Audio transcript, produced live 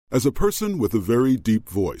As a person with a very deep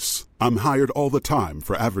voice, I'm hired all the time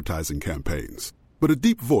for advertising campaigns. But a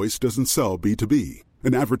deep voice doesn't sell B2B,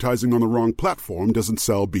 and advertising on the wrong platform doesn't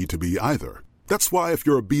sell B2B either. That's why if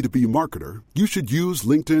you're a B2B marketer, you should use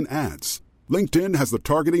LinkedIn ads. LinkedIn has the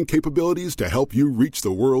targeting capabilities to help you reach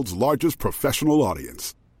the world's largest professional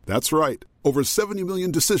audience. That's right. Over 70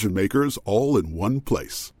 million decision makers all in one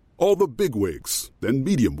place. All the big wigs, then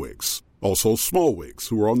medium wigs. Also small wigs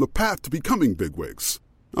who are on the path to becoming big wigs.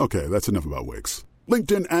 Okay, that's enough about wigs.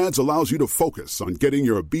 LinkedIn ads allows you to focus on getting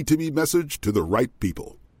your B2B message to the right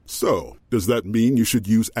people. So, does that mean you should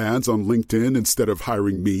use ads on LinkedIn instead of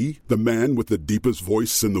hiring me, the man with the deepest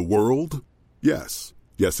voice in the world? Yes.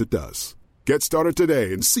 Yes, it does. Get started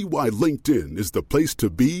today and see why LinkedIn is the place to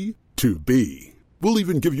be to be. We'll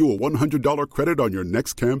even give you a $100 credit on your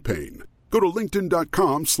next campaign. Go to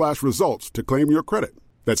linkedin.com/results to claim your credit.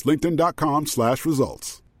 That's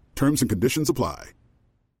linkedin.com/results. Terms and conditions apply.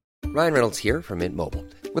 Ryan Reynolds here from Mint Mobile.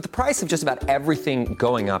 With the price of just about everything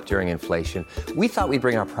going up during inflation, we thought we'd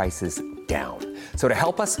bring our prices down. So to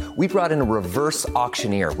help us, we brought in a reverse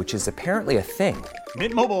auctioneer, which is apparently a thing.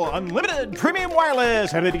 Mint Mobile Unlimited Premium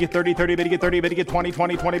Wireless. How to get 30, 30, how to get 30, how to get 20,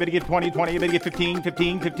 20, 20, how to get 20, 20, how to get 15,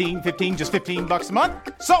 15, 15, 15, just $15 a month?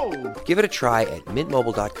 Sold! Give it a try at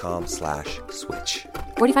mintmobile.com/switch.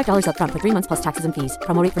 $45 up front for 3 months plus taxes and fees.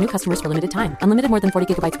 Promo rate for new customers for limited time. Unlimited more than 40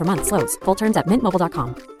 gigabytes per month. Slows full terms at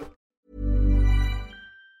mintmobile.com.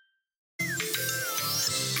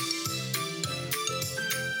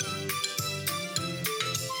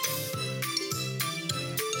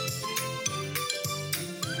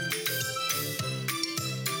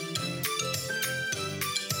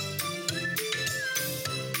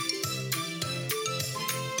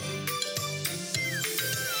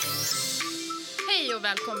 Hej och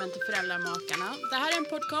välkommen till Föräldramakarna. Det här är en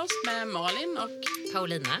podcast med Malin och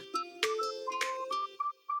Paulina.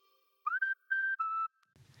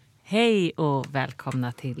 Hej och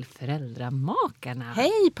välkomna till Föräldramakarna.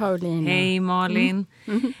 Hej Paulina. Hej Malin.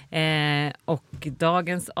 Och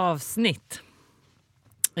dagens avsnitt.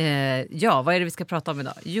 Vad är det vi ska prata om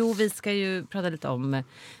idag? Jo, vi ska ju prata lite om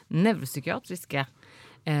neuropsykiatriska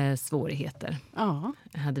svårigheter. Ja.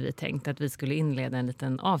 Hade vi tänkt att vi skulle inleda en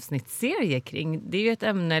liten avsnittsserie kring. Det är ju ett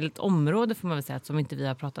ämne eller ett område får man väl säga som inte vi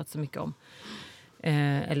har pratat så mycket om.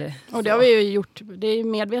 Och det har vi ju gjort. Det är ju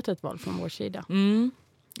medvetet val från vår sida.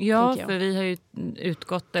 Ja, för vi har ju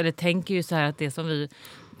utgått, eller tänker ju så här att det som vi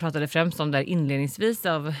pratade främst om där inledningsvis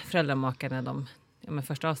av Föräldramakarna, de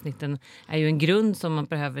första avsnitten, är ju en grund som man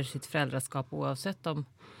behöver sitt föräldraskap oavsett om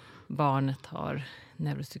barnet har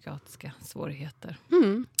neuropsykiatriska svårigheter.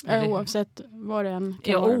 Oavsett vad det än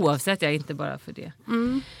kan vara. Oavsett, inte bara för det.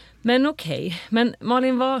 Men okej. Men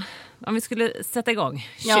Malin, om vi skulle sätta igång.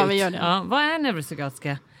 Ja, vi gör det. Ja, vad är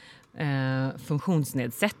neuropsykiatriska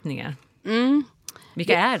funktionsnedsättningar?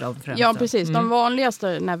 Vilka är de främst? Ja, precis. De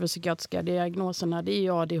vanligaste neuropsykiatriska diagnoserna, det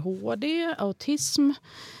är ADHD, autism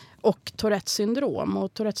och Tourettes syndrom.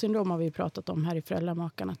 Och Tourettes syndrom har vi pratat om här i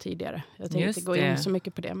Föräldramakarna tidigare. Jag tänkte inte gå in så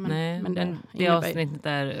mycket på det. Men det avsnittet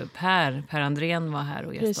där Per Andrén var här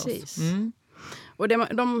och gästade oss. Och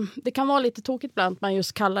det kan vara lite tokigt bland att man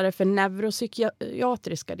just kallar det för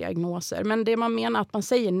neuropsykiatriska diagnoser. Men det man menar att man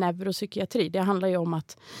säger neuropsykiatri, det handlar ju om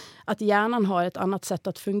att hjärnan har ett annat sätt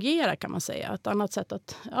att fungera, kan man säga. Ett annat sätt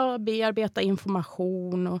att bearbeta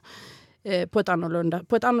information och på ett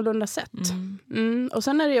annorlunda sätt. Och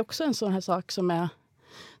sen är det också en sån här sak som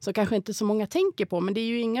kanske inte så många tänker på, men det är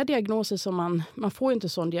ju inga diagnoser som man får ju inte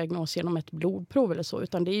sån diagnos genom ett blodprov eller så,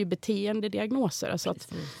 utan det är ju beteendediagnoser. Alltså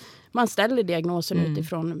att man ställer diagnosen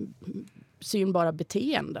utifrån synbara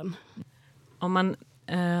beteenden. Om man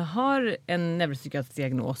har en neuropsykiatrisk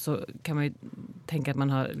diagnos så kan man ju tänka att man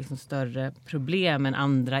har liksom större problem än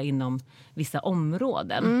andra inom vissa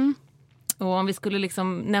områden. Och om vi skulle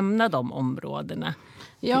liksom nämna de områdena.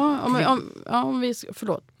 Ja, om vi...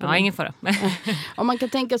 Förlåt. Ja, ingen fara. Om man kan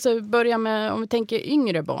tänka sig börja med, om vi tänker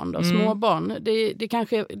yngre barn då, små barn. Det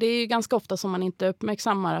är ganska ofta som man inte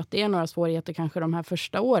uppmärksammar att det är några svårigheter kanske de här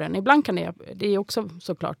första åren. Ibland kan det är också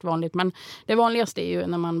såklart vanligt, men det vanligaste är ju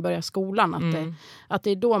när man börjar skolan att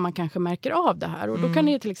det är då man kanske märker av det här. Och då kan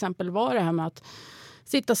det till exempel vara det här med att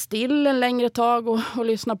sitta still en längre tag och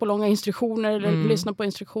lyssna på långa instruktioner eller lyssna på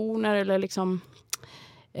instruktioner eller liksom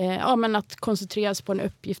men att koncentrera sig på en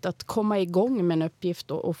uppgift, att komma igång med en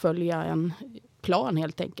uppgift och följa en plan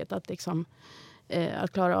helt enkelt, att liksom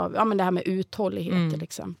att klara av men det här med uthållighet till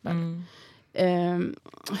exempel.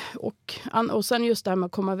 Och sen just det här med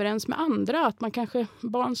att komma överens med andra, att man kanske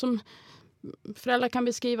barn som föräldrar kan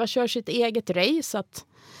beskriva kör sitt eget race, att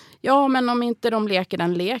Ja, men om inte de leker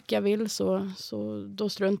den lek jag vill så då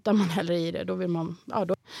struntar man heller i det. Då vill man,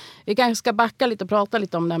 Vi kanske ska backa lite och prata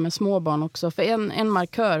lite om det här med småbarn också. För en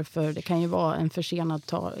markör för det kan ju vara en försenad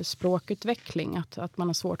språkutveckling. Att man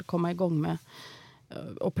har svårt att komma igång med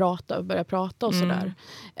och börja prata och sådär.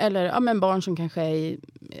 Eller men barn som kanske är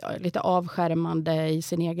lite avskärmande i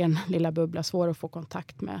sin egen lilla bubbla, svår att få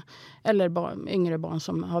kontakt med. Eller yngre barn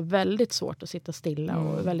som har väldigt svårt att sitta stilla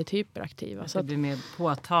och är väldigt hyperaktiva. Så det blir mer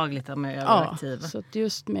påtagligt att man är överaktiva. Ja, så att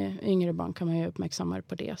just med yngre barn kan man ju uppmärksamma det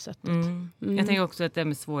på det sättet. Jag tänker också att det är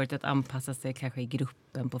med svårighet att anpassa sig kanske i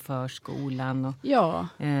gruppen på förskolan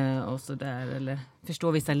och sådär. Eller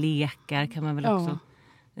förstå vissa lekar kan man väl också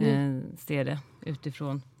se det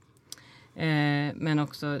utifrån. Men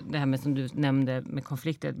också det här med som du nämnde med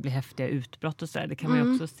konflikter, att bli häftiga utbrott och sådär, det kan man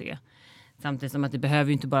ju också se. Samtidigt som att det behöver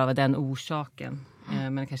ju inte bara vara den orsaken.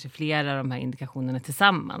 Men kanske flera av de här indikationerna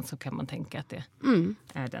tillsammans, så kan man tänka att det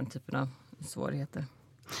är den typen av svårigheter.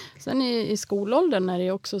 Sen i skolåldern är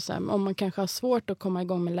det också så här, om man kanske har svårt att komma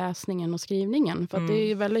igång med läsningen och skrivningen. För att det är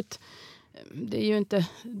ju väldigt... Det är ju inte,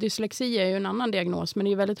 dyslexi är ju en annan diagnos, men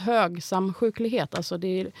det är väldigt hög samsjuklighet. Alltså det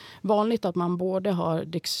är vanligt att man både har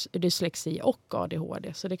dyslexi och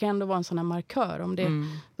ADHD. Så det kan ändå vara en sån här markör. Om det,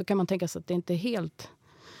 då kan man tänka sig att det inte är helt...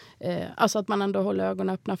 alltså att man ändå håller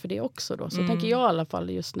ögonen öppna för det också då. Så tänker jag i alla fall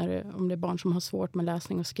just om det är barn som har svårt med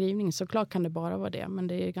läsning och skrivning, så klart kan det bara vara det. Men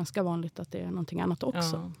det är ganska vanligt att det är någonting annat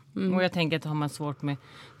också. Ja. Och jag tänker att har man svårt med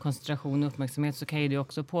koncentration och uppmärksamhet, så kan ju det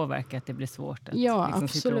också påverka att det blir svårt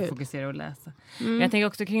att sitta och fokusera och läsa. Jag tänker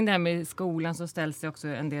också kring det här med skolan, så ställs det också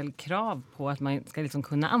en del krav på att man ska liksom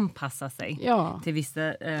kunna anpassa sig till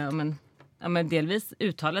vissa men delvis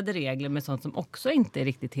uttalade regler, med sånt som också inte är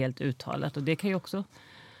riktigt helt uttalat. Och det kan ju också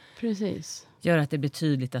göra att det blir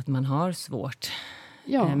tydligt att man har svårt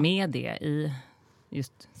med det i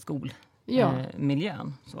just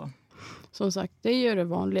skolmiljön. Som sagt, det är ju det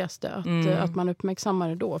vanligaste. Att man uppmärksammar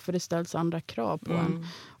det då. För det ställs andra krav på en.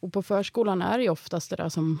 Och på förskolan är det ju oftast det där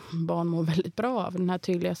som barn mår väldigt bra av. Den här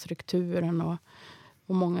tydliga strukturen och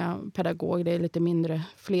många pedagoger. Det är lite mindre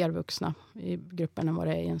fler vuxna i gruppen än vad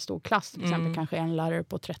det är i en stor klass. Till exempel kanske en lärare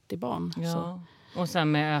på 30 barn. Ja. Så. Och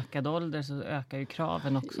sen med ökad ålder så ökar ju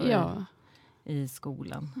kraven också i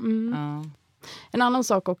skolan. Ja. En annan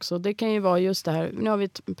sak också, det kan ju vara just det här, nu har vi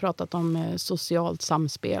pratat om socialt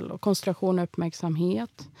samspel och koncentration och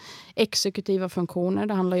uppmärksamhet. Exekutiva funktioner,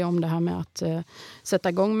 det handlar ju om det här med att sätta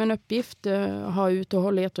igång med en uppgift, ha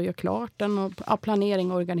uthållighet och göra klart den, och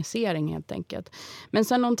planering och organisering helt enkelt. Men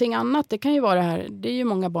sen någonting annat, det kan ju vara det här, det är ju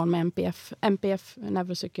många barn med NPF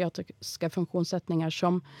Neuropsykiatriska funktionsnedsättningar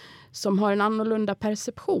som har en annorlunda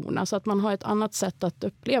perception. Alltså att man har ett annat sätt att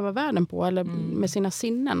uppleva världen på, eller med sina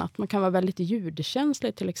sinnen. Att man kan vara väldigt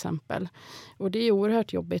ljudkänslig till exempel. Och det är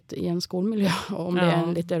oerhört jobbigt i en skolmiljö om det är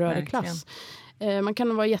en lite rörig klass. Man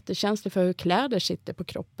kan vara jättekänslig för hur kläder sitter på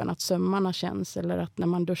kroppen. Att sömmarna känns, eller att när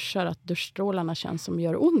man duschar att duschstrålarna känns som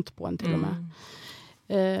gör ont på en till och med.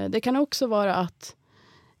 Det kan också vara att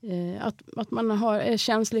man är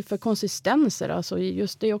känslig för konsistenser. Alltså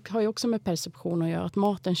just det har ju också med perception att göra. Att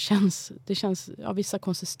maten känns vissa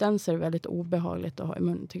konsistenser väldigt obehagligt att ha i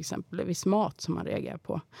munnen. Till exempel viss mat som man reagerar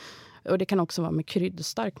på. Och det kan också vara med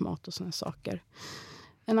kryddstark mat och såna saker.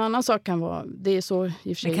 En annan sak kan vara, det är så i och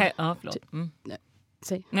för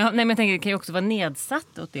sig... men jag tänker det kan ju också vara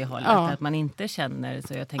nedsatt åt det hållet, att man inte känner,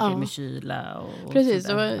 så jag tänker med kyla och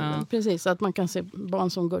precis, att man kan se barn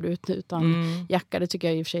som går ut utan jacka, det tycker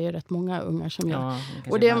jag i och för sig är rätt många ungar som gör.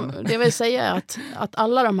 Och det vill säga att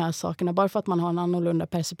alla de här sakerna, bara för att man har en annorlunda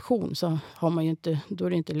perception, så har man ju inte, då är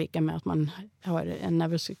det inte lika med att man har en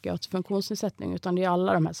neuropsykiatrisk funktionsnedsättning, utan det är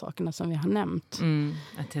alla de här sakerna som vi har nämnt.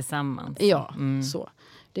 Tillsammans. Så.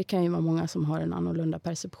 Det kan ju vara många som har en annorlunda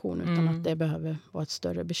perception utan att det behöver vara ett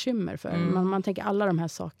större bekymmer för. Men man tänker alla de här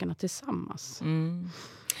sakerna tillsammans.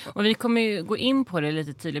 Och vi kommer ju gå in på det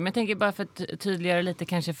lite tydligare. Men jag tänker bara för att tydliggöra lite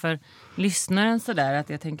kanske för lyssnaren sådär. Att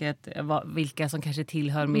jag tänker att vilka som kanske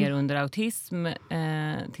tillhör mer under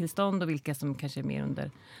autismtillstånd och vilka som kanske är mer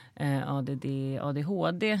under ADD,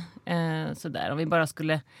 ADHD. Sådär. Om vi bara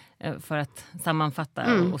skulle, för att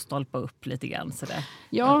sammanfatta och stolpa upp lite grann sådär.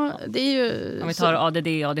 Ja, det är ju... Om vi tar ADD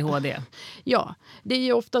och ADHD. Ja, det är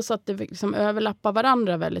ju ofta så att det liksom överlappar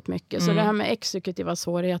varandra väldigt mycket. Så det här med exekutiva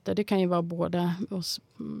svårigheter, det kan ju vara både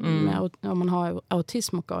om man har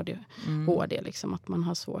autism och ADHD. Liksom, att man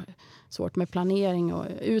har svårt med planering och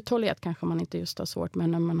uthållighet kanske man inte just har svårt med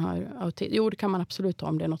när man har autism. Jo, det kan man absolut ha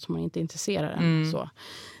om det är något som man inte är intresserad av. Så.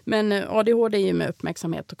 Men ADHD är ju med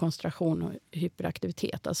uppmärksamhet och koncentration och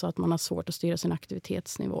hyperaktivitet. Alltså att man har svårt att styra sin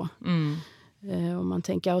aktivitetsnivå. Om man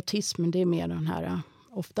tänker autism, det är mer den här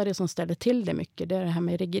ofta det som ställer till det mycket, det är det här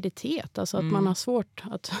med rigiditet. Alltså att man har svårt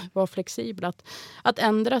att vara flexibel. Att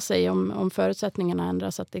ändra sig om förutsättningarna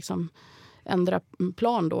ändras. Att liksom ändra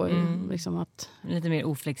plan då. Liksom att, lite mer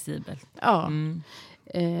oflexibel. Ja.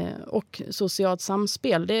 Och socialt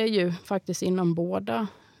samspel, det är ju faktiskt inom båda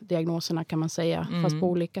diagnoserna kan man säga. Fast på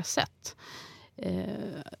olika sätt.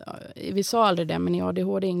 Vi sa aldrig det, men i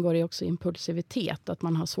ADHD ingår det också impulsivitet, att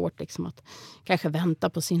man har svårt liksom att kanske vänta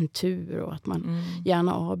på sin tur och att man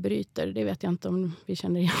gärna avbryter. Det vet jag inte om vi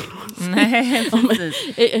känner igen oss. Nej,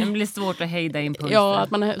 precis. Det blir svårt att hejda impulser. Ja,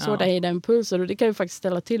 att man har svårt att hejda impulser, och det kan ju faktiskt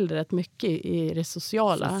ställa till det rätt mycket i det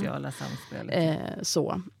sociala samspelet.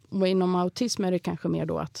 Så. Och inom autism är det kanske mer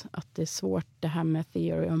då att det är svårt det här med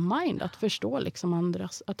theory of mind, att förstå liksom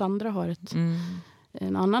att andra har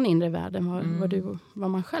en annan inre värld än vad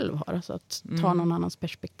man själv har. Alltså att ta någon annans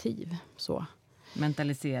perspektiv. Så.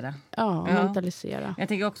 Mentalisera. Ja, mentalisera. Jag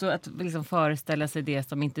tänker också att liksom föreställa sig det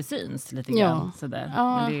som inte syns lite grann. Sådär.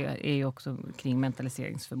 Ja. Men det är ju också kring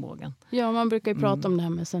mentaliseringsförmågan. Ja, man brukar ju prata om det här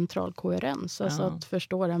med central koherens. Alltså att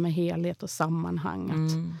förstå det här med helhet och sammanhang.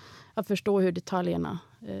 Att förstå hur detaljerna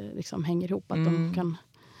liksom hänger ihop. Att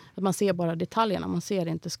man ser bara detaljerna. Man ser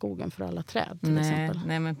inte skogen för alla träd till exempel.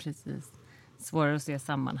 Nej, men precis. Svårare att se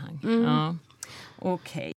sammanhang. Ja.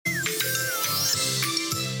 Okej.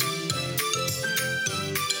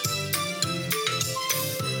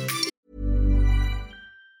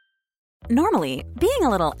 Normally, being a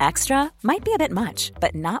little extra might be a bit much,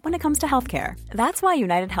 but not when it comes to healthcare. That's why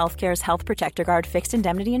United Healthcare's Health Protector Guard fixed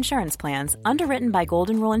indemnity insurance plans, underwritten by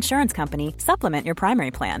Golden Rule Insurance Company, supplement your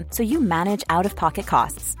primary plan so you manage out-of-pocket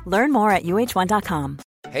costs. Learn more at uh1.com.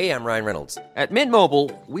 Hey, I'm Ryan Reynolds. At Mint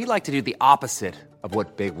Mobile, we like to do the opposite of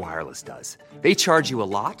what Big Wireless does. They charge you a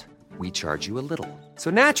lot, we charge you a little.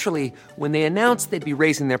 So naturally, when they announced they'd be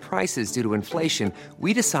raising their prices due to inflation,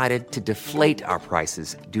 we decided to deflate our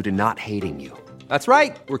prices due to not hating you. That's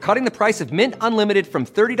right. We're cutting the price of Mint Unlimited from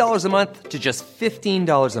 $30 a month to just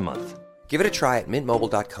 $15 a month. Give it a try at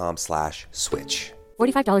mintmobile.com/switch.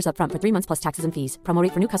 $45 up front for 3 months plus taxes and fees. Promo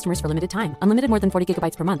rate for new customers for limited time. Unlimited more than 40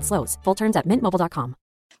 gigabytes per month. Slows full terms at mintmobile.com.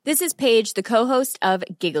 This is Paige, the co-host of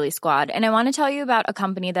Giggly Squad, and I want to tell you about a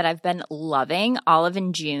company that I've been loving, Olive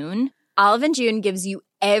 & June. Olive & June gives you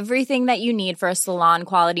everything that you need for a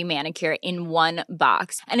salon-quality manicure in one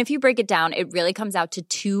box. And if you break it down, it really comes out to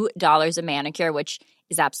 $2 a manicure, which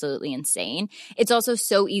is absolutely insane. It's also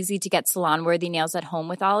so easy to get salon-worthy nails at home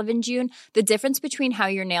with Olive & June. The difference between how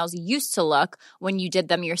your nails used to look when you did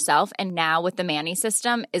them yourself and now with the Mani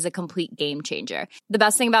system is a complete game changer. The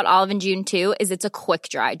best thing about Olive & June, too, is it's a quick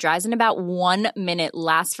dry. Dries in about 1 minute,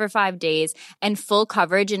 lasts for 5 days, and full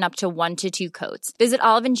coverage in up to 1 to 2 coats. Visit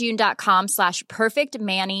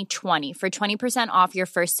oliveandjune.com/perfectmani20 for 20% off your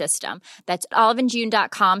first system. That's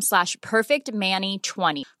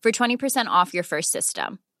oliveandjune.com/perfectmani20 for 20% off your first system.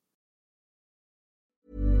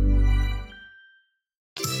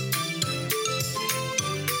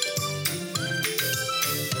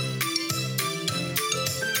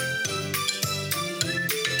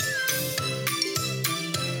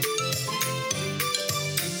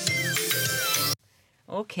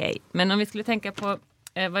 Okej, men om vi skulle tänka på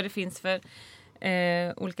vad det finns för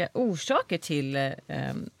olika orsaker till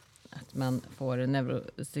att man får en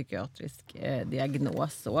neuropsykiatrisk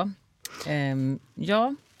diagnos. Så.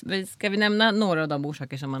 Ska vi nämna några av de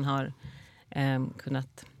orsaker som man har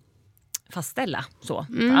kunnat fastställa? Så.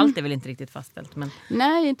 Allt är väl inte riktigt fastställt. Men...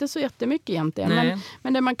 Nej, inte så jättemycket egentligen.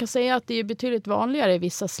 Men det man kan säga är att det är betydligt vanligare i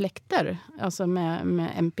vissa släkter, alltså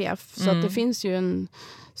med NPF. Så att det finns ju en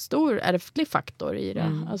stor ärftlig faktor i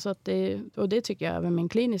det. Alltså att och det tycker jag även min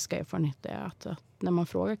kliniska erfarenhet är att när man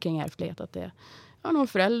frågar kring ärftlighet att det är någon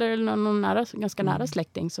förälder eller någon ganska nära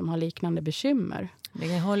släkting som har liknande bekymmer.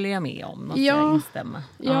 Det håller jag med om, måste jag instämma.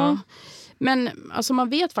 Ja. Men alltså, man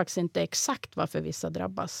vet faktiskt inte exakt varför vissa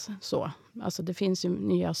drabbas så. Alltså, det finns ju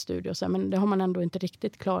nya studier, men det har man ändå inte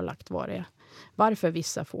riktigt klarlagt varför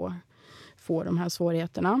vissa får de här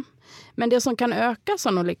svårigheterna. Men det som kan öka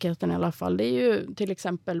sannolikheten i alla fall, det är ju till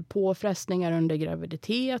exempel påfrestningar under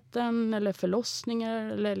graviditeten eller förlossningar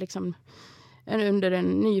eller liksom under en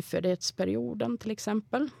nyföddhetsperioden till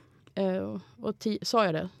exempel. Och sa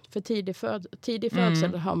jag det? För tidig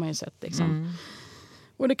födsel har man ju sett liksom.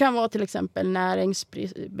 Och det kan vara till exempel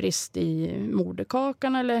näringsbrist i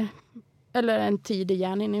moderkakan eller en tidig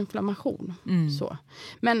hjärninflammation. Så.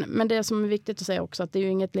 Men det som är viktigt att säga också att det är ju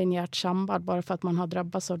inget linjärt samband. Bara för att man har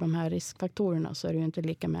drabbats av de här riskfaktorerna så är det ju inte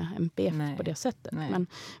lika med NPF på det sättet.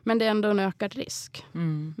 Men det är ändå en ökad risk.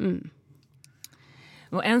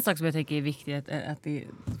 Och en sak som jag tänker är viktig är att det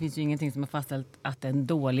finns ju ingenting som har fastställt att en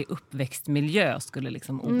dålig uppväxtmiljö skulle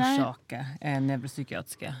liksom orsaka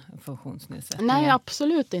neuropsykiatriska funktionsnedsättningar. Nej,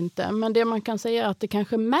 absolut inte. Men det man kan säga är att det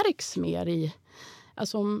kanske märks mer i...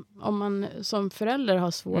 Alltså om man som förälder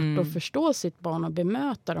har svårt att förstå sitt barn och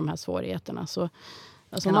bemöta de här svårigheterna så...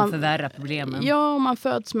 Alltså kan man förvärra problemen? Ja, om man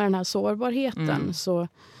föds med den här sårbarheten så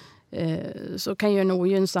kan ju en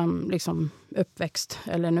ogynnsam liksom, uppväxt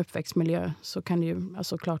eller en uppväxtmiljö så kan det ju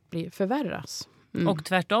alltså, klart förvärras. Och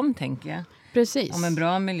tvärtom tänker jag. Precis. Om en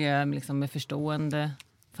bra miljö liksom, med förstående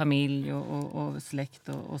familj och släkt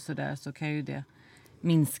och sådär så kan ju det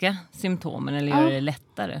minska symptomen eller göra det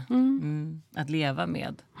lättare att leva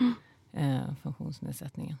med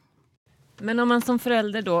funktionsnedsättningen. Men om man som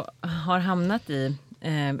förälder då har hamnat i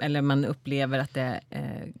eller man upplever att det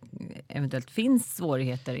eventuellt finns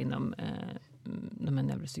svårigheter inom de här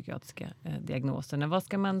neuropsykiatriska diagnoserna. Vad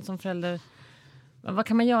ska man som förälder, vad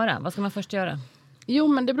kan man göra? Vad ska man först göra? Jo,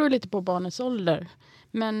 men det beror lite på barnets ålder.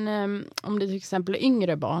 Men om det till exempel är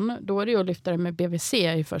yngre barn, då är det ju att lyfta det med BVC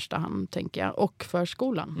i första hand, tänker jag. Och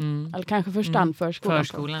förskolan. Eller kanske första hand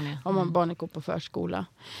förskolan. Ja. Om barnet går på förskola.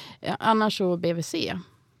 Annars så BVC.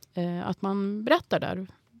 Att man berättar där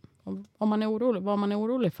om man är orolig, vad man är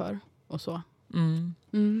orolig för och så.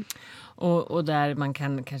 Och där man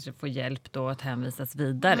kan kanske få hjälp då att hänvisas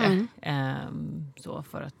vidare så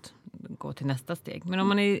för att gå till nästa steg. Men om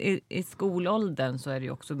man är i skolåldern så är det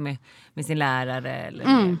ju också med sin lärare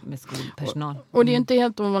eller med skolpersonal. Och det är ju inte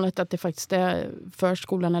helt ovanligt att det faktiskt är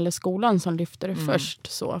förskolan eller skolan som lyfter det först.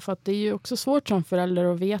 Så. För att det är ju också svårt som förälder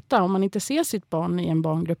att veta. Om man inte ser sitt barn i en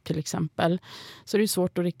barngrupp till exempel så är det ju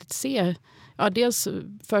svårt att riktigt se. Ja, dels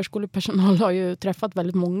förskolepersonal har ju träffat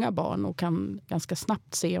väldigt många barn och kan ganska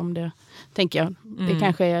snabbt se om det, tänker jag, det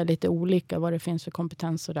kanske är lite olika vad det finns för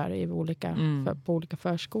kompetenser där i på olika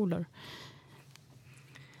förskolor.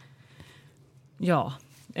 Ja,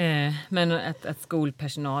 men att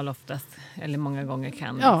skolpersonal oftast, eller många gånger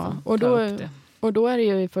kan och ta upp det. Och då är det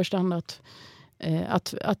ju i första hand att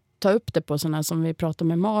ta upp det på sådana som vi pratade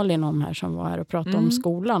med Malin om här som var här och pratade om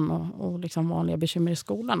skolan och liksom vanliga bekymmer i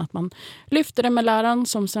skolan. Att man lyfter det med läraren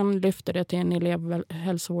som sen lyfter det till en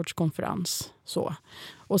elevhälsovårdskonferens. Så.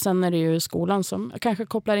 Och sen är det ju skolan som kanske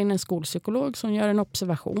kopplar in en skolpsykolog som gör en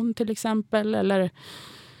observation till exempel. Eller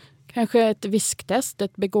kanske ett visktest,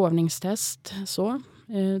 ett begåvningstest. Så.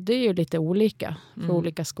 Det är ju lite olika för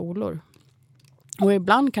olika skolor. Och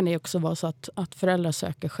ibland kan det också vara så att föräldrar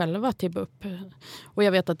söker själva till BUP. Och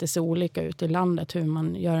jag vet att det ser olika ut i landet hur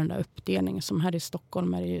man gör den där uppdelningen. Som här i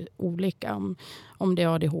Stockholm är det ju olika. Om det är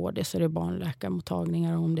ADHD så är det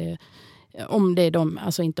barnläkarmottagningar. Om det är de,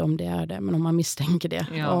 alltså inte om det är det, men om man misstänker det.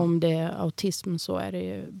 Ja. Och om det är autism så är det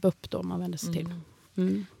ju BUP då man vänder sig till.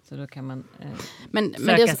 Så då kan man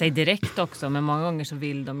söka söka sig direkt också. Men många gånger så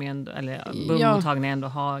vill de ju ändå, eller BUP-mottagningen ändå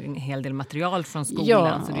ha en hel del material från skolan.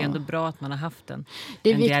 Ja. Så det är ändå bra att man har haft en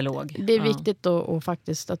dialog. Det är viktigt och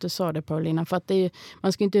faktiskt att du sa det, Paulina. För att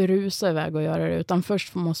man ska inte rusa iväg och göra det. Utan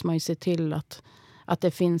först måste man ju se till att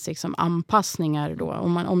det finns liksom anpassningar då.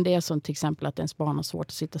 Om det är så till exempel att ens barn har svårt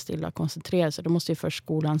att sitta stilla och koncentrera sig, då måste ju först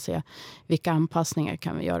skolan se vilka anpassningar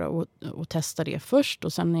kan vi göra och testa det först.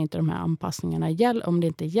 Och sen är inte de här anpassningarna om det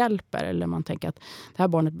inte hjälper eller man tänker att det här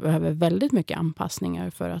barnet behöver väldigt mycket anpassningar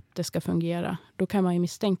för att det ska fungera. Då kan man ju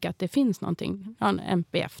misstänka att det finns någonting, en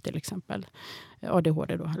NPF till exempel.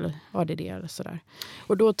 ADHD då, eller ADD eller sådär.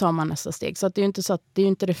 Och då tar man nästa steg. Så att det är ju inte så att det är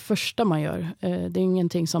inte det första man gör. Det är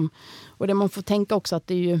ingenting som... Och det man får tänka också att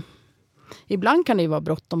det är ju... Ibland kan det ju vara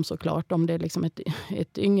bråttom såklart om det är liksom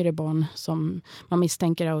ett yngre barn som man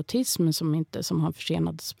misstänker autism som har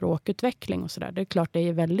försenad språkutveckling och sådär. Det är klart det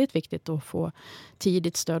är väldigt viktigt att få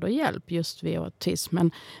tidigt stöd och hjälp just vid autism.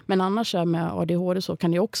 Men annars med ADHD så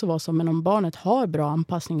kan det också vara så. Men om barnet har bra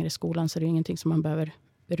anpassningar i skolan så är det ingenting som man behöver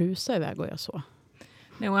rusa iväg och göra så.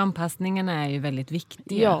 Nej, och anpassningarna är ju väldigt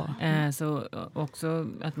viktiga. Ja. Så också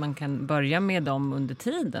att man kan börja med dem under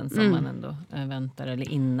tiden som man ändå väntar eller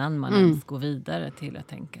innan man ens går vidare till att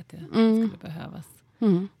tänka att det skulle behövas.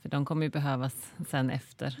 För de kommer ju behövas sen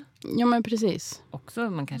efter. Ja, men precis. Också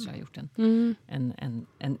man kanske har gjort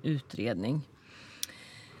en utredning.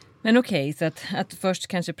 Men okej, så att först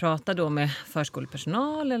kanske prata då med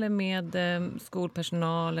förskolepersonal eller med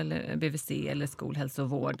skolpersonal eller BVC eller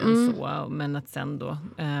skolhälsovården så. Men att sen då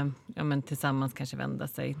tillsammans kanske vända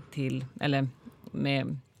sig till, eller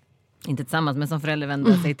med inte tillsammans, men som förälder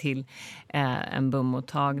vända sig till en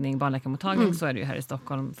BUM-mottagning, barnläkarmottagning, så är det ju här i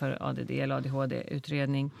Stockholm för ADD eller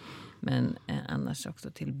ADHD-utredning. Men annars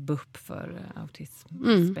också till BUP för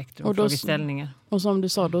autismspektrum och frågeställningar. Och som du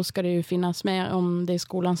sa, då ska det ju finnas med, om det är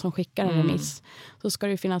skolan som skickar en remiss, så ska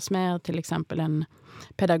det ju finnas med till exempel en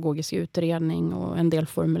pedagogisk utredning och en del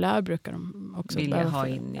formulär brukar de också vilja ha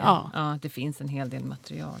in. Ja, det finns en hel del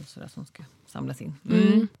material sådär som ska samlas in.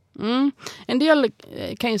 En del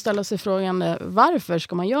kan ju ställa sig frågan, varför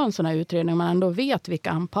ska man göra en sån här utredning om man ändå vet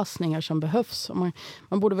vilka anpassningar som behövs? Och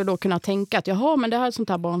man borde väl då kunna tänka att men det här är ett sånt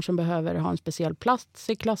här barn som behöver ha en speciell plats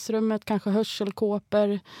i klassrummet, kanske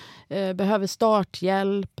hörselkåpor, behöver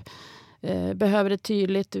starthjälp, behöver ett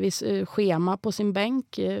tydligt schema på sin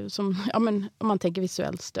bänk, om man tänker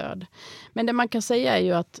visuellt stöd. Men det man kan säga är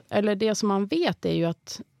ju att, eller det som man vet är ju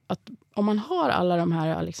att om man har alla de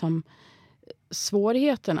här liksom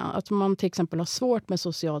svårigheterna, att man till exempel har svårt med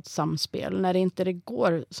socialt samspel, när det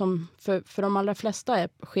går, som för de allra flesta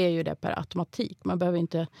sker ju det per automatik. Man behöver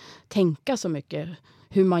inte tänka så mycket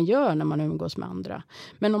hur man gör när man umgås med andra.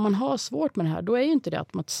 Men om man har svårt med det här, då är ju inte det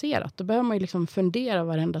automatiserat. Då behöver man ju liksom fundera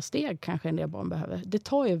varenda steg kanske en del barn behöver. Det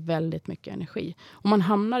tar ju väldigt mycket energi. Och man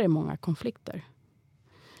hamnar i många konflikter.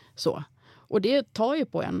 Så. Och det tar ju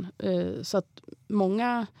på en. Så att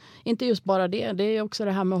många, inte just bara det är också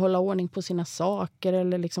det här med att hålla ordning på sina saker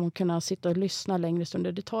eller liksom att kunna sitta och lyssna längre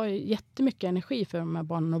stunder. Det tar ju jättemycket energi för de här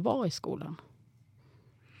barnen att vara i skolan.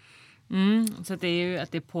 Så att det är ju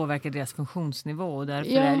att det påverkar deras funktionsnivå och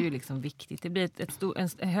därför är det ju liksom viktigt. Det blir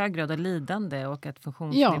en hög grad av lidande och att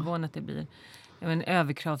funktionsnivån, att det blir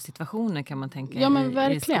överkravssituationer kan man tänka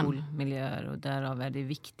i skolmiljöer, och därav är det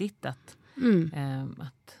viktigt att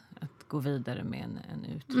gå vidare med en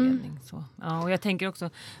utredning. Så. Ja, och jag tänker också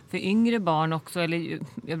för yngre barn också,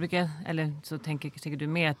 så tänker säkert du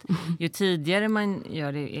med att ju tidigare man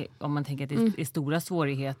gör det, om man tänker att det är stora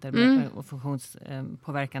svårigheter med och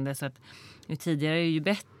funktionspåverkande, så att ju tidigare är ju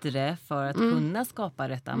bättre för att kunna skapa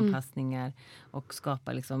rätt anpassningar och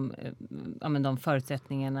skapa liksom, de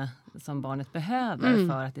förutsättningarna som barnet behöver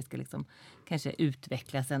för att det ska liksom kanske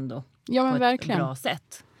utvecklas ändå på ett bra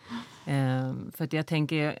sätt. För att jag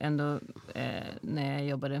tänker ändå när jag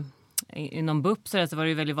jobbade inom BUP så var det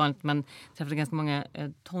ju väldigt vanligt att man träffade ganska många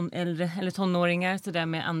äldre eller tonåringar så där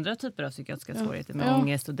med andra typer av psykiatriska svårigheter, med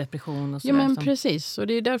ångest och depression och så. Ja, men precis, och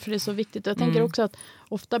det är därför det är så viktigt. Jag tänker också att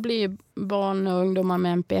ofta blir barn och ungdomar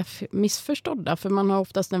med NPF missförstådda, för man har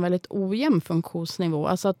oftast en väldigt ojämn funktionsnivå.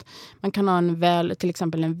 Alltså att man kan ha till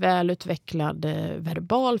exempel en välutvecklad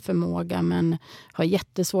verbal förmåga men har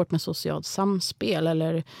jättesvårt med socialt samspel,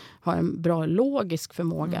 eller har en bra logisk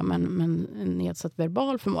förmåga men en nedsatt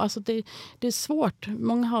verbal förmåga. Alltså det är svårt.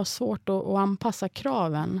 Många har svårt att anpassa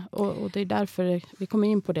kraven, och det är därför vi kommer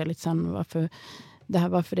in på det lite sen, varför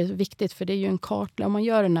det är viktigt. För det är ju en kartläggning, om man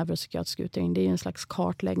gör en neuropsykiatrisk utredning, det är ju en slags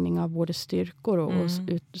kartläggning av både styrkor och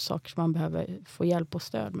saker som man behöver få hjälp och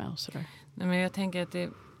stöd med och sådär. Nej, men jag tänker att det,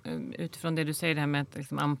 utifrån det du säger, det här med att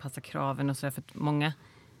liksom anpassa kraven och sådär, för att många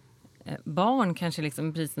barn kanske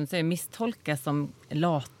liksom, precis som du säger, misstolkas som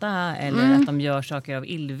lata eller att de gör saker av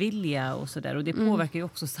illvilja och sådär. Och det påverkar ju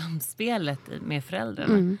också samspelet med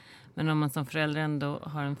föräldrarna. Men om man som förälder ändå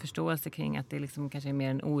har en förståelse kring att det liksom kanske är mer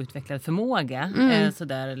en outvecklad förmåga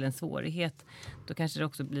sådär, eller en svårighet, då kanske det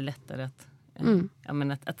också blir lättare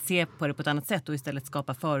att se på det på ett annat sätt och istället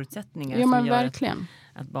skapa förutsättningar som gör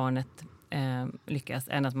att barnet lyckas,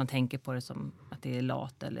 än att man tänker på det som att det är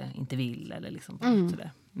lat eller inte vill eller liksom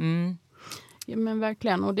sådär. Ja, men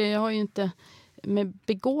verkligen, och det har ju inte med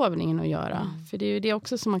begåvningen att göra. För det är ju det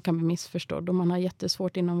också som man kan bli missförstådd om man har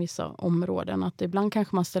jättesvårt inom vissa områden. Att ibland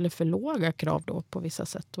kanske man ställer för låga krav då på vissa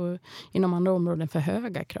sätt, och inom andra områden för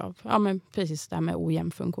höga krav. Ja, men precis det här med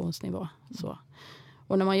ojämn funktionsnivå. Så.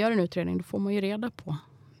 Och när man gör en utredning, då får man ju reda på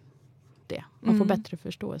det. Man får bättre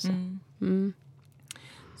förståelse.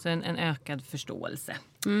 Så en ökad förståelse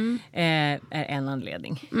är en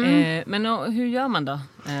anledning. Men hur gör man då,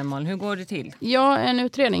 Malin? Hur går det till? Ja, en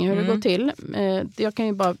utredning, hur det går till. Jag kan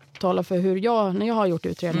ju bara tala för när jag har gjort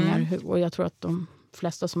utredningar. Och jag tror att de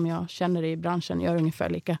flesta som jag känner i branschen gör ungefär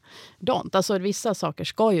likadant. Alltså vissa saker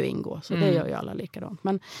ska ju ingå, så det gör ju alla likadant.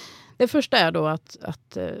 Men det första är då att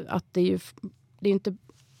det är inte...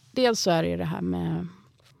 Dels så är det ju det här med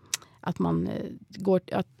att man går...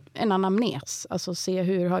 en anamnes, alltså se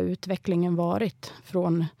hur har utvecklingen varit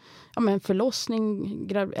från förlossning,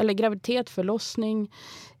 eller graviditet, förlossning,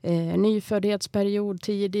 nyföddhetsperiod,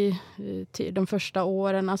 de första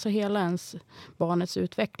åren, alltså hela ens barnets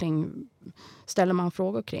utveckling ställer man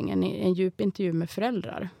frågor kring. En djup intervju med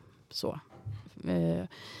föräldrar. Så.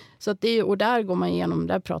 Så att och där går man igenom,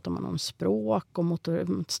 där pratar man om språk och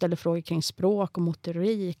ställer frågor kring språk och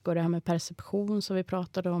motorik och det här med perception som vi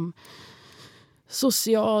pratade om.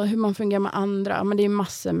 Social, hur man fungerar med andra. Men det är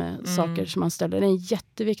massor med saker som man ställer. Det är en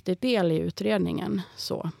jätteviktig del i utredningen.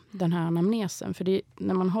 Så, den här anamnesen. För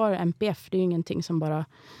när man har NPF, det är ju ingenting som bara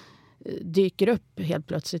dyker upp helt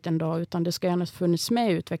plötsligt en dag. Utan det ska gärna funnits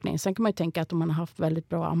med i utvecklingen. Sen kan man ju tänka att om man har haft väldigt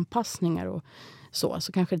bra anpassningar och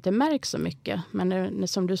så kanske det inte märks så mycket. Men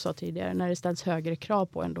som du sa tidigare, när det ställs högre krav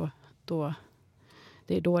på en då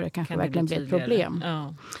det är då det kanske verkligen blir ett problem.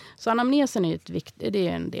 Ja. Så anamnesen är det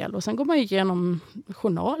är en del. Och sen går man igenom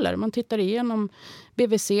journaler. Man tittar igenom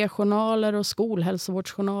BVC-journaler och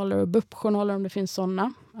skolhälsovårdsjournaler och BUP-journaler om det finns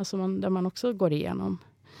sådana. Alltså där man också går igenom.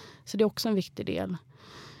 Så det är också en viktig del.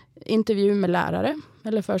 Intervju med lärare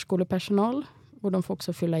eller förskolepersonal. Och de får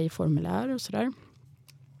också fylla i formulär och sådär.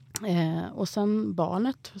 Och sen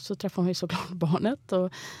barnet. Så träffar man ju såklart barnet.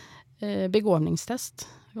 Och begåvningstest.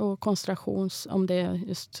 Och koncentrations, om det är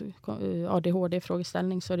just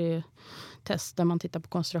ADHD-frågeställning så är det test där man tittar på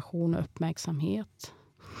koncentration och uppmärksamhet.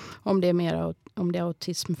 Om det är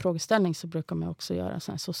autismfrågeställning så brukar man också göra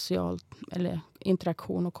sån här social eller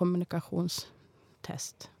interaktion och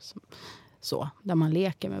kommunikationstest. Så, där man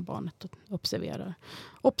leker med barnet och observerar.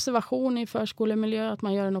 Observation i förskolemiljö, att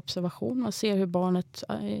man gör en observation. Man ser hur barnet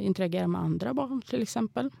interagerar med andra barn till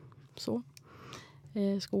exempel. Så.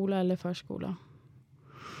 Skola eller förskola.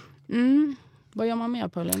 Vad gör man mer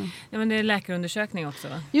på, Lena? Ja, men det är läkarundersökning också,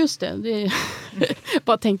 va? Just det.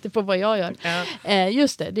 Bara tänkte på vad jag gör. Ja.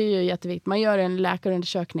 Just det är ju jätteviktigt. Man gör en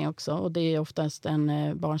läkarundersökning också. Och det är oftast en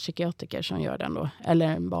barnpsykiatriker som gör den då. Eller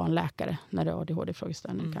en barnläkare när det är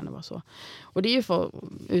ADHD-frågeställning kan det vara så. Och det är ju för att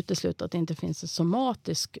utesluta att det inte finns en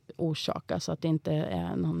somatisk orsak. Alltså att det inte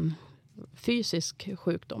är någon fysisk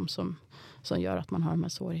sjukdom som gör att man har de här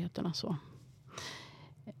svårigheterna så.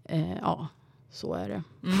 Ja, så är det.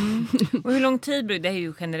 Och hur lång tid, det är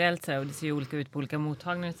ju generellt så här, och det ser ju olika ut på olika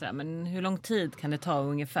mottagningar så här, men hur lång tid kan det ta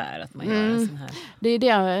ungefär att man gör en sån här? Det är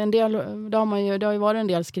det har ju varit en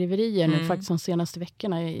del skriverier nu faktiskt de senaste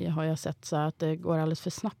veckorna har jag sett så att det går alldeles för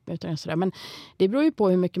snabbt utan så där. Men det beror ju på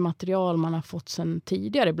hur mycket material man har fått sedan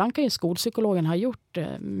tidigare. Ibland kan ju skolpsykologen ha gjort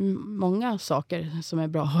många saker som är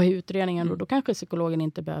bra i utredningen och då kanske psykologen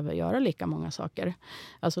inte behöver göra lika många saker.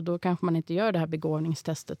 Alltså då kanske man inte gör det här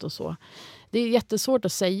begåvningstestet och så. Det är jättesvårt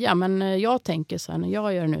att säga, men jag tänker så här, när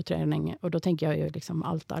jag gör en utredning och då tänker jag ju liksom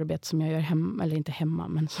allt arbete som jag gör hemma, eller inte hemma,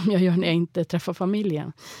 men som jag gör när jag inte träffar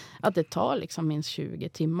familjen. Att det tar liksom minst 20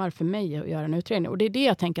 timmar för mig att göra en utredning. Och det är det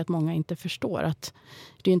jag tänker att många inte förstår, att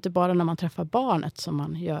det är inte bara när man träffar barnet som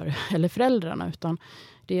man gör, eller föräldrarna, utan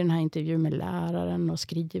det är den här intervjun med läraren och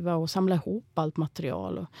skriva och samla ihop allt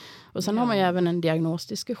material. Och sen har man ju även en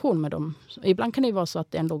diagnosdiskussion med dem. Ibland kan det vara så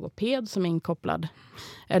att det är en logoped som är inkopplad.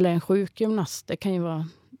 Eller en sjukgymnast. Det kan ju vara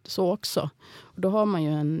så också. Och då har man ju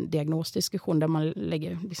en diagnosdiskussion där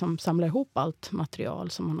man samlar ihop allt material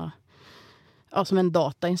som man har. Ja, som en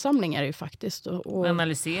datainsamling är det ju faktiskt. Och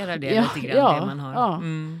analyserar det lite grann det man har. Ja.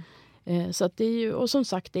 Så att det är ju, och som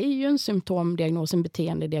sagt, det är ju en symptomdiagnos, en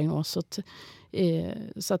beteendediagnos. Så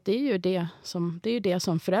att det är ju det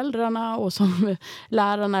som föräldrarna och som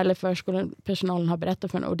lärarna eller förskolepersonalen har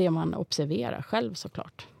berättat för en, och det man observerar själv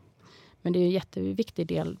såklart. Men det är ju en jätteviktig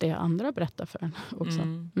del det andra berättar för en också.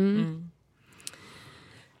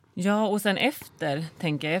 Ja, och sen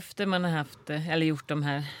efter man har haft eller gjort de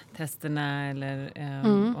här testerna eller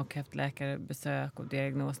och haft läkarbesök och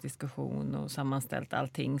diagnosdiskussion och sammanställt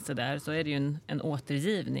allting så där, så är det ju en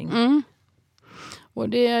återgivning. Och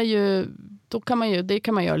det är ju, det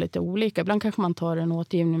kan man göra lite olika. Ibland kanske man tar en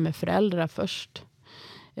återgivning med föräldrar först.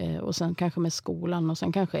 Och sen kanske med skolan och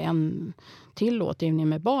sen kanske en till återgivning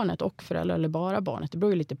med barnet och föräldrar eller bara barnet. Det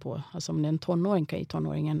beror ju lite på. Alltså om det är en tonåring kan ju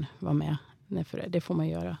tonåringen vara med. Det får man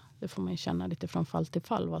göra. Det får man ju känna lite från fall till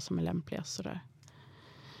fall vad som är lämpligast. Sådär.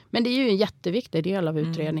 Men det är ju en jätteviktig del av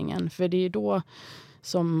utredningen. För det är ju då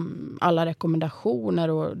som alla rekommendationer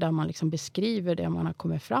och där man liksom beskriver det man har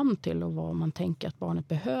kommit fram till och vad man tänker att barnet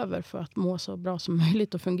behöver för att må så bra som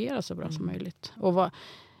möjligt och fungera så bra som möjligt. Och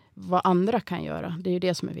vad andra kan göra, det är ju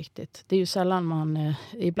det som är viktigt. Det är ju sällan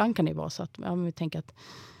ibland kan det vara så att vi tänker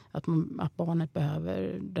att barnet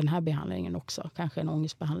behöver den här behandlingen också, kanske en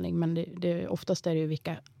ångestbehandling, men oftast är det ju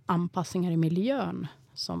vilka anpassningar i miljön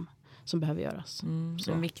som behöver göras.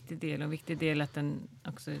 Så en viktig del att den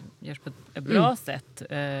också görs på ett bra sätt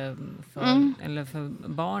eller för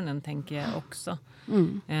barnen tänker jag också.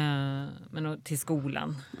 Men till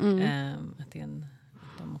skolan. Att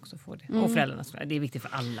de också får det. Och föräldrarna, det är viktigt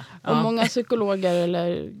för alla. Och många psykologer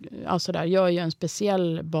eller alltså där, gör ju en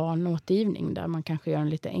speciell barnåtergivning där man kanske gör en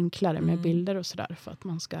lite enklare med bilder och sådär för att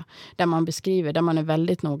man ska, där man är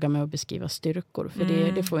väldigt noga med att beskriva styrkor, för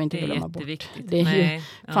det får vi inte glömma bort. Det är ju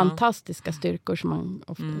fantastiska styrkor som man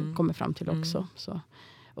kommer fram till också. Så.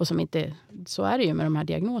 Och som inte, så är det ju med de här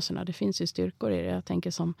diagnoserna. Det finns ju styrkor i det. Jag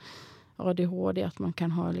tänker som ADHD, att man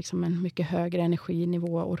kan ha liksom en mycket högre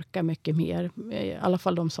energinivå, orka mycket mer. I alla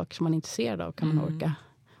fall de saker som man är intresserad av kan man orka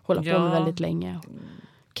hålla på med väldigt länge.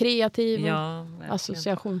 Kreativ och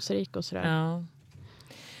associationsrik och sådär. Ja.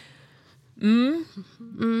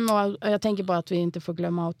 Och jag tänker bara att vi inte får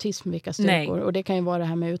glömma autism, vilka styrkor. Och det kan ju vara det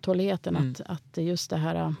här med uthålligheten. Att just det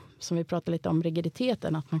här som vi pratade lite om,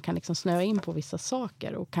 rigiditeten. Att man kan liksom snöa in på vissa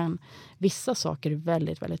saker. Och vissa saker är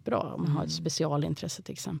väldigt, väldigt bra. Om man har ett specialintresse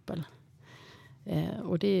till exempel.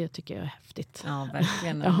 Och det tycker jag är häftigt. Ja,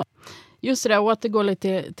 verkligen. Ja. Just det där, återgå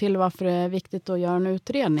lite till varför det är viktigt att göra en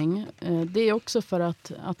utredning. Det är också för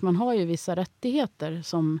att man har ju vissa rättigheter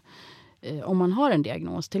som om man har en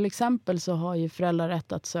diagnos. Till exempel så har ju föräldrar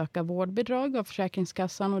rätt att söka vårdbidrag av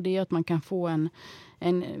Försäkringskassan, och det är att man kan få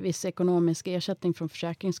en viss ekonomisk ersättning från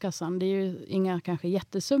Försäkringskassan. Det är ju inga kanske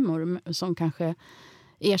jättesummor som kanske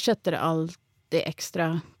ersätter allt det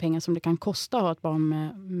extra pengar som det kan kosta att ha ett barn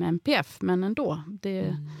med NPF, men ändå.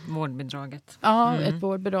 Vårdbidraget. Ja, ett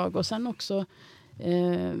vårdbidrag. Och sen också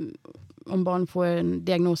om barn får en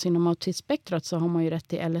diagnos inom autismspektrat så har man ju rätt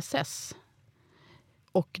till LSS.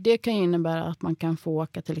 Och det kan ju innebära att man kan få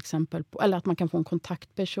åka till exempel eller att man kan få en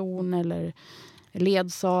kontaktperson eller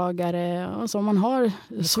ledsagare. Alltså om man har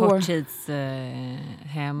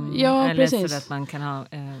korttidshem eller precis. Så att man kan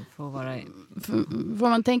få vara Får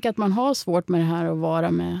man tänka att man har svårt med det här att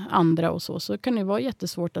vara med andra och så kan det vara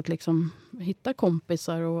jättesvårt att liksom hitta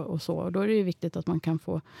kompisar och så. Och då är det ju viktigt att man kan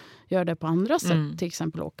få göra det på andra sätt. Till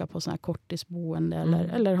exempel åka på sådana här korttidsboende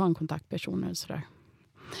eller ha en kontaktperson eller sådär.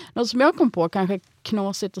 Något som jag kom på, kanske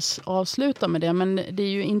knasigt att avsluta med det, men det är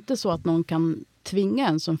ju inte så att någon kan tvinga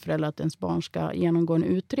en som förälder att ens barn ska genomgå en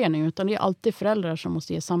utredning, utan det är alltid föräldrar som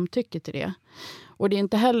måste ge samtycke till det. Och det är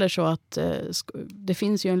inte heller så att det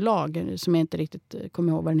finns ju en lag som jag inte riktigt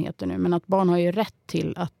kommer ihåg vad den heter nu, men att barn har ju rätt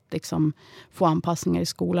till att liksom få anpassningar i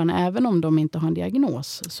skolan även om de inte har en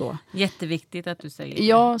diagnos. Så. Jätteviktigt att du säger det.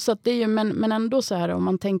 Ja, så att det är ju, men ändå så här, om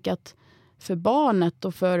man tänker att för barnet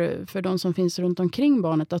och för de som finns runt omkring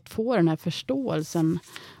barnet att få den här förståelsen.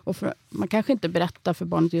 Och man kanske inte berättar för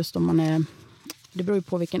barnet just om man är, det beror ju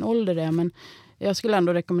på vilken ålder det är, men jag skulle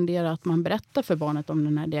ändå rekommendera att man berättar för barnet om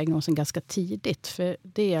den här diagnosen ganska tidigt. För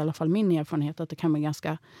det är i alla fall min erfarenhet att det kan bli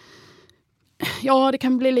ganska... Ja, det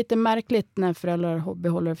kan bli lite märkligt när föräldrar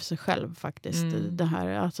behåller det för sig själv faktiskt. Det här,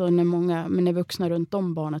 alltså när vuxna runt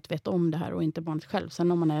om barnet vet om det här och inte barnet själv.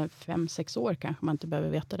 Sen om man är 5-6 år kanske man inte behöver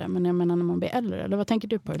veta det. Men jag menar när man blir äldre. Eller vad tänker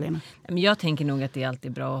du på, Elina? Jag tänker nog att det är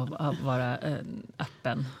alltid bra att vara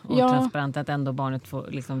öppen och transparent. Att ändå barnet får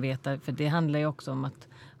liksom veta. För det handlar ju också om att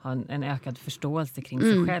ha en ökad förståelse kring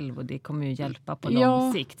sig själv, och det kommer ju hjälpa på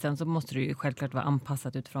lång sikt. Sen så måste det ju självklart vara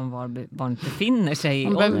anpassat utifrån var barnet befinner sig i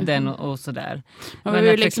åldern och sådär. Men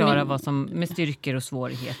att förklara vad som med styrkor och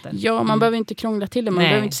svårigheter. Ja, man behöver inte krångla till det. Man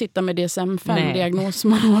behöver inte sitta med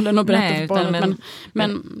DSM-5-diagnosmanualen och berätta för barnet.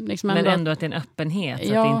 Men ändå att det är en öppenhet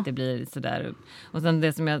så att det inte blir sådär. Och sen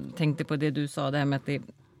det som jag tänkte på, det du sa, det här med att det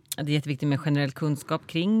är jätteviktigt med generell kunskap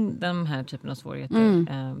kring den här typen av svårigheter.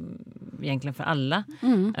 Egentligen för alla.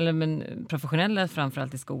 Eller men professionella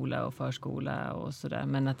framförallt i skola och förskola och sådär.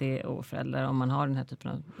 Men att det är och föräldrar om man har den här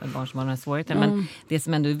typen av barn som har den här svårigheten. Men det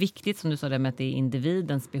som ändå är viktigt, som du sa, det med att det är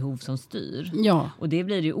individens behov som styr. Ja. Och det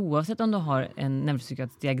blir det ju oavsett om du har en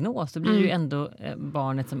neuropsykiatrisk diagnos, så blir det ju ändå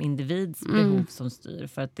barnet som individs behov som styr.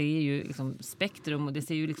 För att det är ju liksom spektrum och det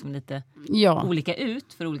ser ju liksom lite olika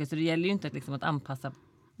ut för olika. Så det gäller ju inte att, liksom, att anpassa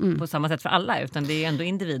på samma sätt för alla, utan det är ändå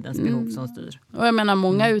individens behov som styr. Och jag menar,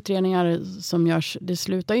 många utredningar som görs, det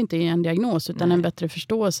slutar ju inte i en diagnos, utan en bättre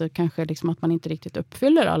förståelse. Kanske liksom att man inte riktigt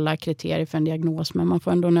uppfyller alla kriterier för en diagnos, men man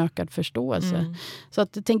får ändå en ökad förståelse. Så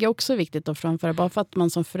att det tänker jag också är viktigt att framföra. Bara för att man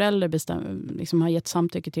som förälder liksom har gett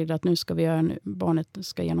samtycke till att nu ska vi göra barnet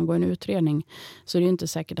ska genomgå en utredning, så är det ju inte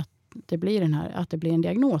säkert att det blir att det blir en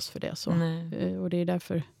diagnos för det. Så. Och det är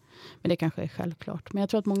därför. Men det kanske är självklart. Men jag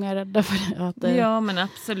tror att många är rädda för att... Ja, men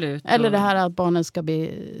absolut. Eller det här att barnen ska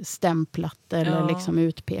bli stämplat eller liksom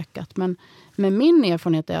utpekat. Men min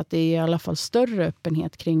erfarenhet är att det är i alla fall större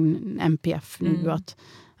öppenhet kring NPF nu. Att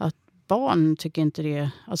barn tycker inte det...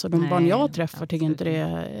 Alltså de barn jag träffar tycker inte det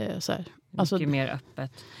är så här... Alltså, mycket mer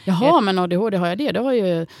öppet. Jaha, men ADHD har jag det. Det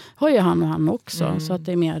har ju han och han också. Så att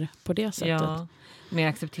det är mer på det sättet. Ja. mer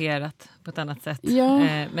accepterat på ett annat sätt. Ja.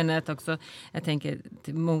 Men att också, jag tänker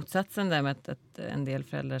till motsatsen där med att en del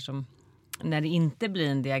föräldrar som, när det inte blir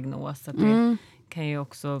en diagnos, att det kan ju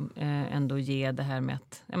också ändå ge det här med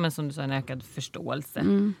att, ja, men som du sa, en ökad förståelse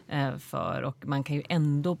för, och man kan ju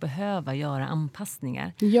ändå behöva göra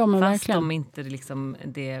anpassningar. Ja, men fast verkligen. om inte liksom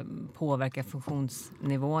det påverkar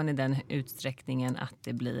funktionsnivån i den utsträckningen att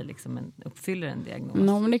det blir liksom uppfyller en diagnos.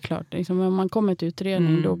 Ja, men det är klart. Liksom, om man kommer till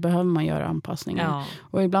utredning då behöver man göra anpassningar. Ja.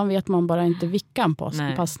 Och ibland vet man bara inte vilka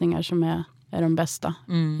anpassningar som är de bästa.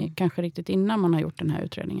 Kanske riktigt innan man har gjort den här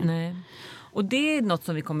utredningen. Nej. Och det är något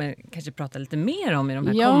som vi kommer kanske prata lite mer om i de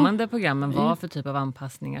här kommande programmen. Vad för typ av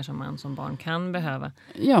anpassningar som man som barn kan behöva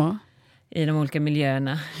i de olika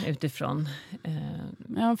miljöerna utifrån.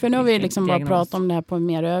 Ja, för nu har vi liksom bara pratat om det här på en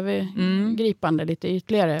mer övergripande, lite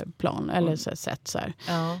ytterligare plan eller sätt. Så här.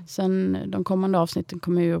 Ja. Sen de kommande avsnitten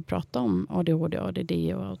kommer vi att prata om ADHD, ADD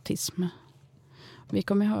och autism. Vi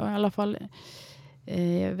kommer ha i alla fall,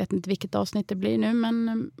 jag vet inte vilket avsnitt det blir nu,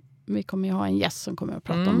 men vi kommer ju ha en gäst som kommer att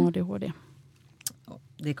prata om ADHD.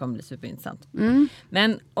 Det kommer bli superintressant.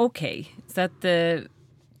 Men okej, så att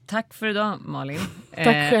tack för idag, Malin.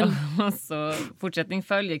 Tack själv. Och så fortsättning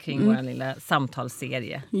följer kring vår lilla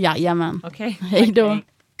samtalsserie. Jajamän. Okej. Hej då.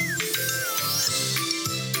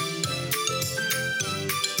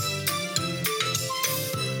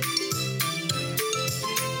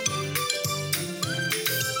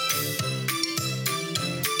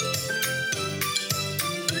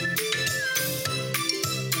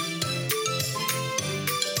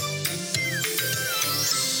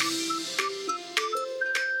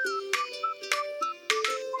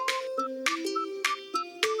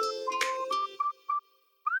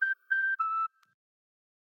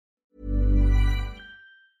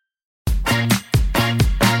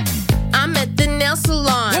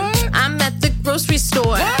 Grocery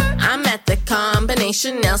store. I'm at the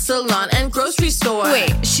combination nail salon and grocery store.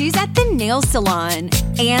 Wait, she's at the nail salon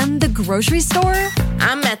and the grocery store?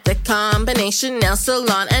 I'm at the combination nail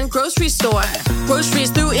salon and grocery store.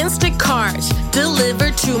 Groceries through Instacart,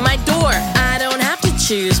 delivered to my door. I don't have to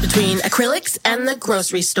choose between acrylics and the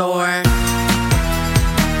grocery store.